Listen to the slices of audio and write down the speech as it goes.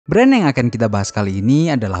Brand yang akan kita bahas kali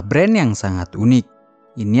ini adalah brand yang sangat unik.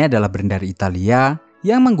 Ini adalah brand dari Italia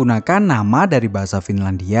yang menggunakan nama dari bahasa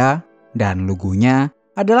Finlandia dan logonya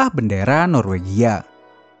adalah bendera Norwegia.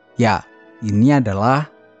 Ya, ini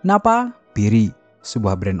adalah Napapijri,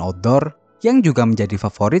 sebuah brand outdoor yang juga menjadi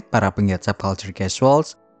favorit para penggiat subculture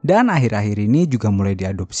casuals dan akhir-akhir ini juga mulai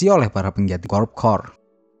diadopsi oleh para penggiat gorpcore.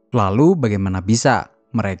 Lalu bagaimana bisa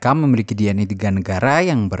mereka memiliki DNA 3 negara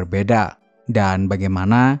yang berbeda? Dan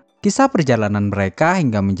bagaimana kisah perjalanan mereka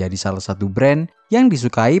hingga menjadi salah satu brand yang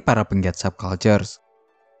disukai para penggiat subcultures?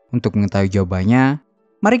 Untuk mengetahui jawabannya,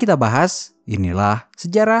 mari kita bahas. Inilah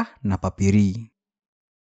Sejarah Napapijri.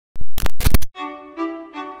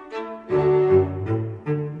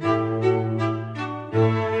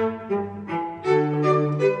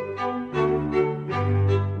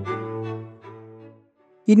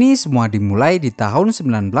 Ini semua dimulai di tahun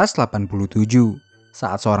 1987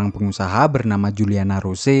 saat seorang pengusaha bernama Giuliana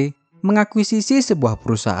Rose mengakuisisi sebuah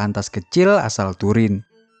perusahaan tas kecil asal Turin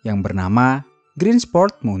yang bernama Green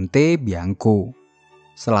Sport Monte Bianco.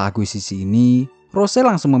 Setelah akuisisi ini, Rose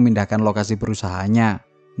langsung memindahkan lokasi perusahaannya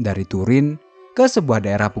dari Turin ke sebuah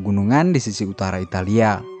daerah pegunungan di sisi utara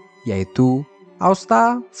Italia, yaitu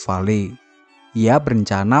Aosta Valle. Ia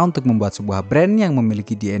berencana untuk membuat sebuah brand yang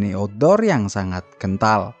memiliki DNA outdoor yang sangat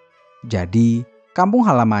kental. Jadi, kampung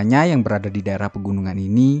halamannya yang berada di daerah pegunungan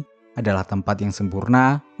ini adalah tempat yang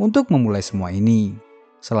sempurna untuk memulai semua ini.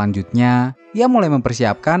 Selanjutnya, ia mulai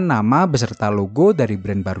mempersiapkan nama beserta logo dari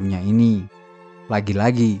brand barunya ini.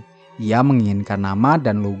 Lagi-lagi, ia menginginkan nama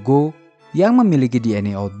dan logo yang memiliki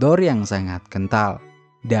DNA outdoor yang sangat kental.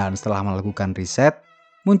 Dan setelah melakukan riset,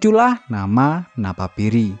 muncullah nama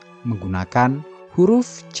Napapijri menggunakan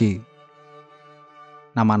huruf C.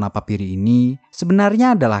 Nama Napapijri ini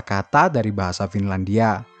sebenarnya adalah kata dari bahasa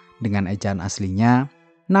Finlandia dengan ejaan aslinya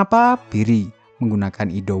Napapijri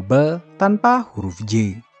menggunakan I double tanpa huruf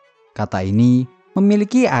J. Kata ini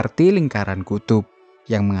memiliki arti lingkaran kutub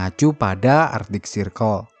yang mengacu pada Arctic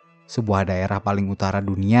Circle, sebuah daerah paling utara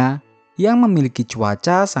dunia yang memiliki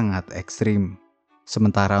cuaca sangat ekstrim.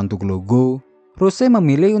 Sementara untuk logo, Rose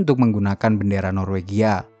memilih untuk menggunakan bendera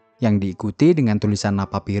Norwegia yang diikuti dengan tulisan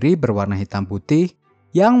Napapijri berwarna hitam putih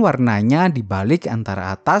yang warnanya dibalik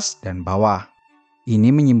antara atas dan bawah.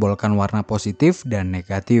 Ini menyimbolkan warna positif dan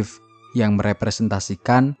negatif yang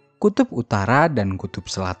merepresentasikan kutub utara dan kutub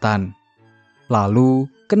selatan. Lalu,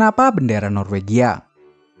 kenapa bendera Norwegia?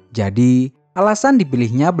 Jadi, alasan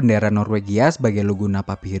dipilihnya bendera Norwegia sebagai logo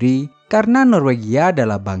Napapijri karena Norwegia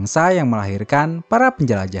adalah bangsa yang melahirkan para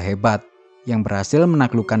penjelajah hebat yang berhasil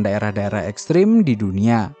menaklukkan daerah-daerah ekstrim di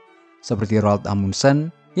dunia, seperti Roald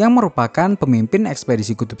Amundsen yang merupakan pemimpin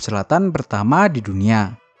ekspedisi kutub selatan pertama di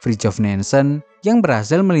dunia, Fridtjof Nansen yang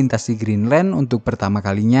berhasil melintasi Greenland untuk pertama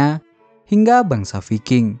kalinya, hingga bangsa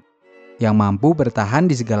Viking yang mampu bertahan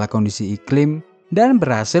di segala kondisi iklim dan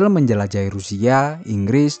berhasil menjelajahi Rusia,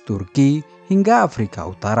 Inggris, Turki, hingga Afrika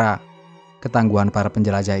Utara. Ketangguhan para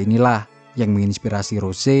penjelajah inilah yang menginspirasi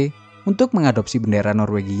Rose untuk mengadopsi bendera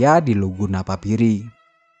Norwegia di logo Napapijri.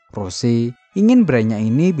 Rose ingin brandnya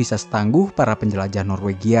ini bisa setangguh para penjelajah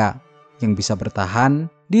Norwegia yang bisa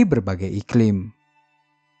bertahan di berbagai iklim.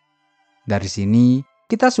 Dari sini,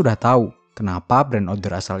 kita sudah tahu kenapa brand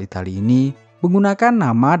outdoor asal Italia ini menggunakan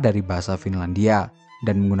nama dari bahasa Finlandia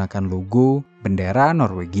dan menggunakan logo bendera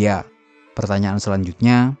Norwegia. Pertanyaan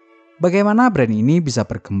selanjutnya, bagaimana brand ini bisa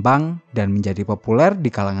berkembang dan menjadi populer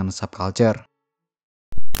di kalangan subculture?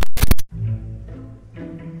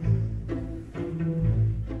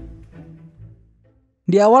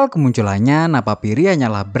 Di awal kemunculannya, Napapijri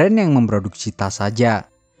hanyalah brand yang memproduksi tas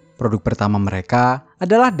saja. Produk pertama mereka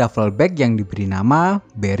adalah duffel bag yang diberi nama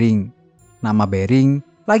Bering. Nama Bering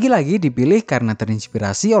lagi-lagi dipilih karena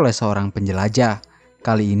terinspirasi oleh seorang penjelajah.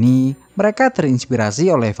 Kali ini, mereka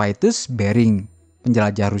terinspirasi oleh Vitus Bering,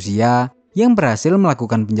 penjelajah Rusia yang berhasil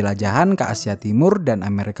melakukan penjelajahan ke Asia Timur dan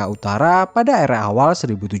Amerika Utara pada era awal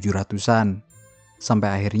 1700-an.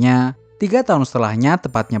 Sampai akhirnya, 3 tahun setelahnya,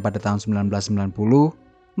 tepatnya pada tahun 1990,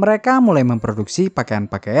 mereka mulai memproduksi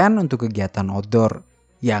pakaian-pakaian untuk kegiatan outdoor,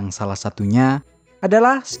 yang salah satunya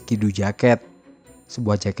adalah Skidoo Jacket,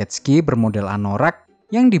 sebuah jaket ski bermodel anorak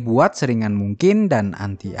yang dibuat seringan mungkin dan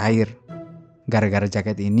anti air. Gara-gara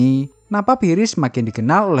jaket ini, Napapijri semakin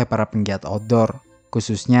dikenal oleh para penggiat outdoor,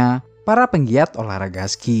 khususnya para penggiat olahraga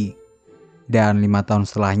ski. Dan 5 tahun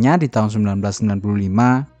setelahnya di tahun 1995,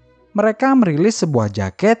 mereka merilis sebuah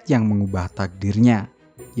jaket yang mengubah takdirnya,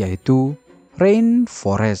 yaitu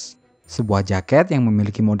Rainforest, sebuah jaket yang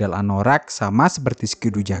memiliki model anorak sama seperti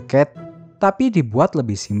Skidoo Jacket, tapi dibuat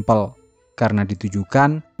lebih simpel, karena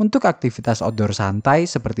ditujukan untuk aktivitas outdoor santai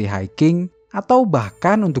seperti hiking atau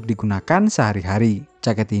bahkan untuk digunakan sehari-hari.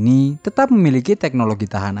 Jaket ini tetap memiliki teknologi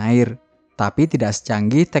tahan air, tapi tidak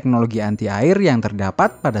secanggih teknologi anti air yang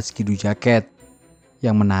terdapat pada Skidoo Jacket.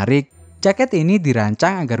 Yang menarik, jaket ini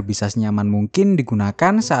dirancang agar bisa senyaman mungkin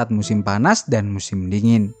digunakan saat musim panas dan musim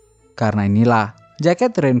dingin. Karena inilah,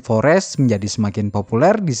 jaket Rainforest menjadi semakin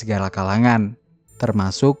populer di segala kalangan,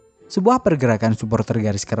 termasuk sebuah pergerakan supporter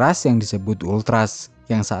garis keras yang disebut Ultras,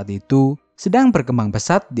 yang saat itu sedang berkembang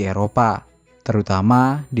pesat di Eropa,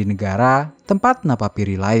 terutama di negara tempat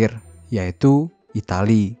Napapijri lahir, yaitu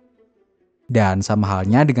Italia. Dan sama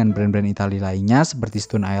halnya dengan brand-brand Italia lainnya seperti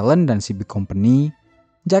Stone Island dan CB Company,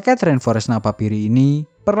 jaket Rainforest Napapijri ini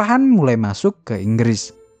perlahan mulai masuk ke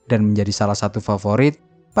Inggris dan menjadi salah satu favorit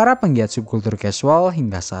para penggiat subkultur casual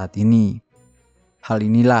hingga saat ini. Hal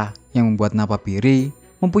inilah yang membuat Napapijri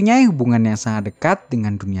mempunyai hubungan yang sangat dekat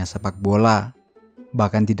dengan dunia sepak bola.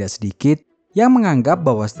 Bahkan tidak sedikit yang menganggap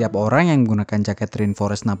bahwa setiap orang yang menggunakan jaket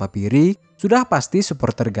Rainforest Napapijri sudah pasti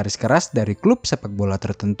supporter garis keras dari klub sepak bola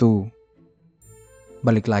tertentu.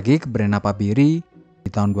 Balik lagi ke brand Napapijri, di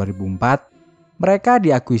tahun 2004, mereka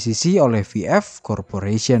diakuisisi oleh VF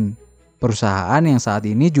Corporation, perusahaan yang saat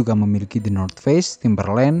ini juga memiliki The North Face,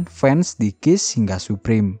 Timberland, Vans, Dickies, hingga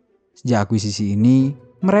Supreme. Sejak akuisisi ini,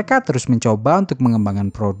 mereka terus mencoba untuk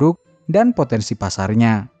mengembangkan produk dan potensi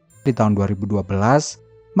pasarnya. Di tahun 2012,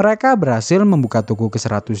 mereka berhasil membuka toko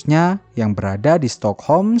ke-100-nya yang berada di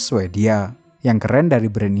Stockholm, Swedia. Yang keren dari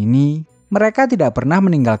brand ini, mereka tidak pernah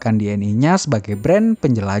meninggalkan DNA-nya sebagai brand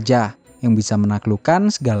penjelajah yang bisa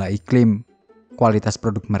menaklukkan segala iklim. Kualitas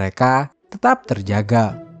produk mereka tetap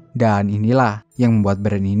terjaga, dan inilah yang membuat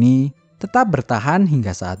brand ini tetap bertahan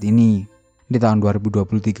hingga saat ini. Di tahun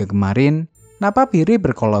 2023 kemarin, Napapijri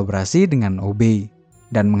berkolaborasi dengan OB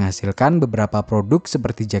dan menghasilkan beberapa produk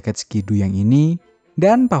seperti jaket Skidoo yang ini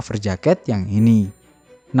dan puffer jacket yang ini.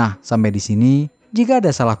 Nah, sampai di sini. Jika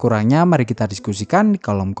ada salah kurangnya, mari kita diskusikan di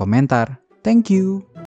kolom komentar. Thank you.